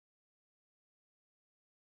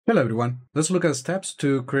Hello everyone, let's look at the steps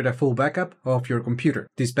to create a full backup of your computer.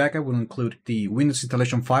 This backup will include the Windows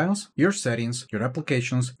installation files, your settings, your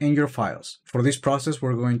applications, and your files. For this process,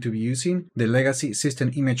 we're going to be using the Legacy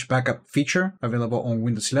System Image Backup feature available on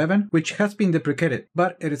Windows 11, which has been deprecated,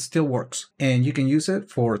 but it still works. And you can use it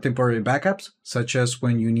for temporary backups, such as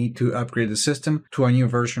when you need to upgrade the system to a new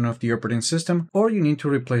version of the operating system, or you need to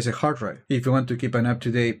replace a hard drive. If you want to keep an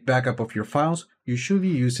up-to-date backup of your files, you should be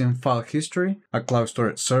using File History, a cloud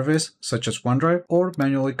storage service such as OneDrive, or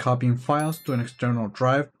manually copying files to an external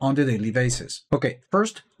drive on a daily basis. Okay,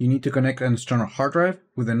 first, you need to connect an external hard drive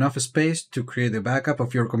with enough space to create the backup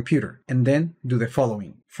of your computer, and then do the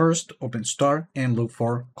following. First, open Start and look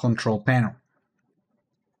for Control Panel.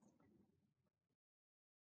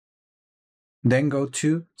 Then go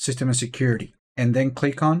to System and Security, and then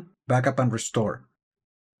click on Backup and Restore.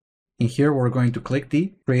 In here, we're going to click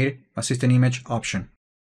the Create a System Image option.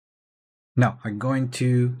 Now, I'm going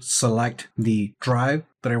to select the drive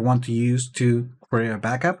that I want to use to create a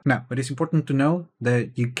backup. Now, it is important to know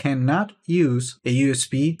that you cannot use a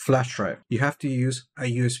USB flash drive. You have to use a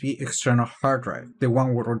USB external hard drive, the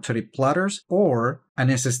one with rotated platters, or an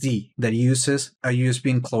SSD that uses a USB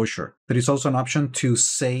enclosure. There is also an option to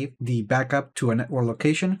save the backup to a network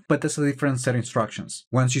location, but that's a different set of instructions.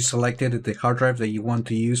 Once you selected the hard drive that you want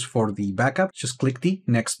to use for the backup, just click the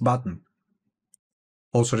Next button.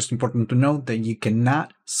 Also, it's important to note that you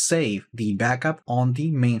cannot save the backup on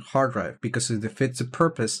the main hard drive because it defeats the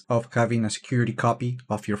purpose of having a security copy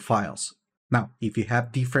of your files. Now, if you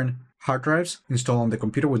have different hard drives installed on the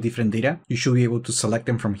computer with different data, you should be able to select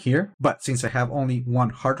them from here. But since I have only one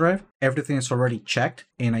hard drive, everything is already checked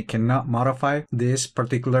and I cannot modify this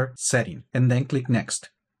particular setting. And then click Next.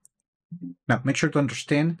 Now, make sure to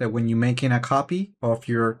understand that when you're making a copy of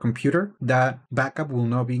your computer, that backup will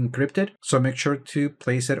not be encrypted. So make sure to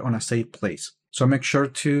place it on a safe place. So make sure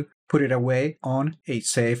to put it away on a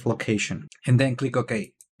safe location and then click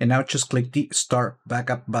OK. And now just click the Start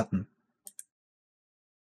Backup button.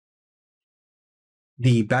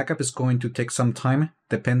 The backup is going to take some time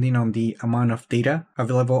depending on the amount of data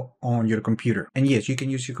available on your computer. And yes, you can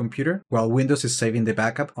use your computer while Windows is saving the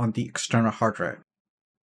backup on the external hard drive.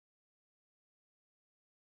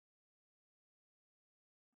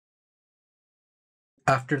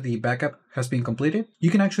 After the backup has been completed, you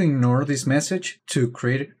can actually ignore this message to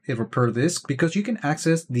create a repair disk because you can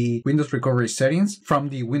access the Windows recovery settings from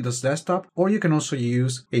the Windows desktop, or you can also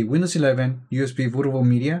use a Windows 11 USB bootable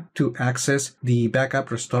media to access the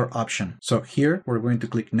backup restore option. So here we're going to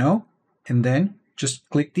click No, and then just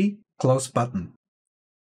click the Close button.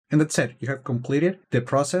 And that's it. You have completed the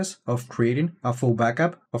process of creating a full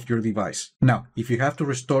backup of your device. Now, if you have to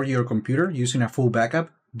restore your computer using a full backup,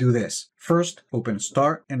 do this. First, open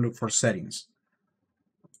Start and look for Settings.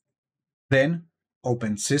 Then,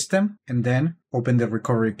 open System and then open the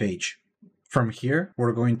recovery page. From here,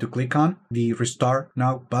 we're going to click on the Restart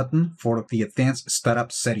Now button for the Advanced Startup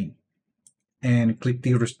setting. And click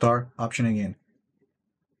the Restart option again.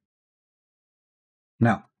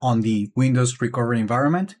 Now, on the Windows recovery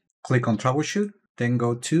environment, click on Troubleshoot, then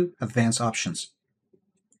go to Advanced Options.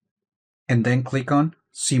 And then click on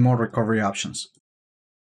See More Recovery Options.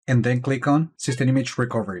 And then click on System Image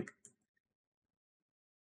Recovery.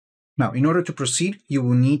 Now, in order to proceed, you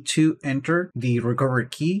will need to enter the recovery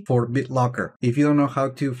key for BitLocker. If you don't know how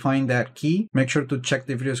to find that key, make sure to check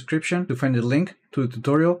the video description to find the link to the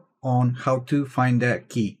tutorial on how to find that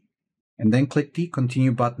key. And then click the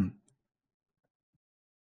Continue button.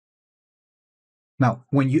 Now,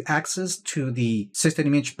 when you access to the System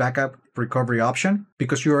Image Backup Recovery option,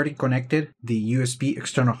 because you already connected the USB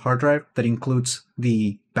external hard drive that includes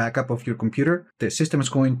the backup of your computer, the system is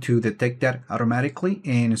going to detect that automatically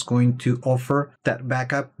and is going to offer that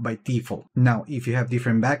backup by default. Now, if you have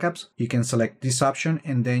different backups, you can select this option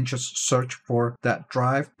and then just search for that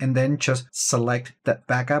drive and then just select that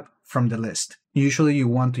backup from the list. Usually you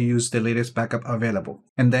want to use the latest backup available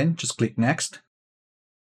and then just click Next.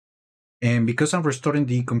 And because I'm restoring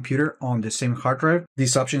the computer on the same hard drive,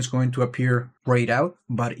 this option is going to appear grayed out.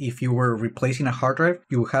 But if you were replacing a hard drive,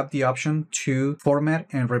 you will have the option to format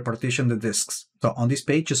and repartition the disks. So on this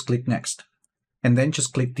page, just click Next. And then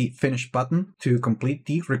just click the Finish button to complete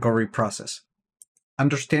the recovery process.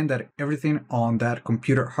 Understand that everything on that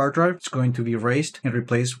computer hard drive is going to be erased and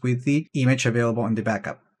replaced with the image available in the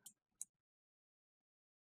backup.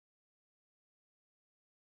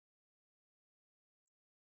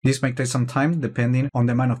 This may take some time depending on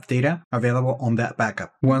the amount of data available on that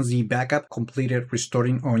backup. Once the backup completed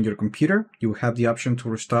restoring on your computer, you have the option to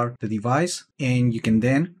restart the device and you can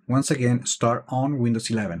then once again start on Windows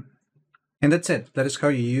 11. And that's it. That is how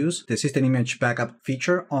you use the System Image Backup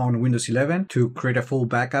feature on Windows 11 to create a full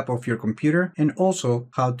backup of your computer, and also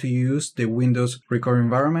how to use the Windows recovery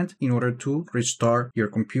environment in order to restore your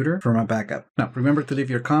computer from a backup. Now, remember to leave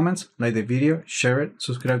your comments, like the video, share it,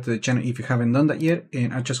 subscribe to the channel if you haven't done that yet,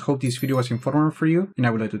 and I just hope this video was informative for you, and I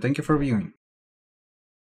would like to thank you for viewing.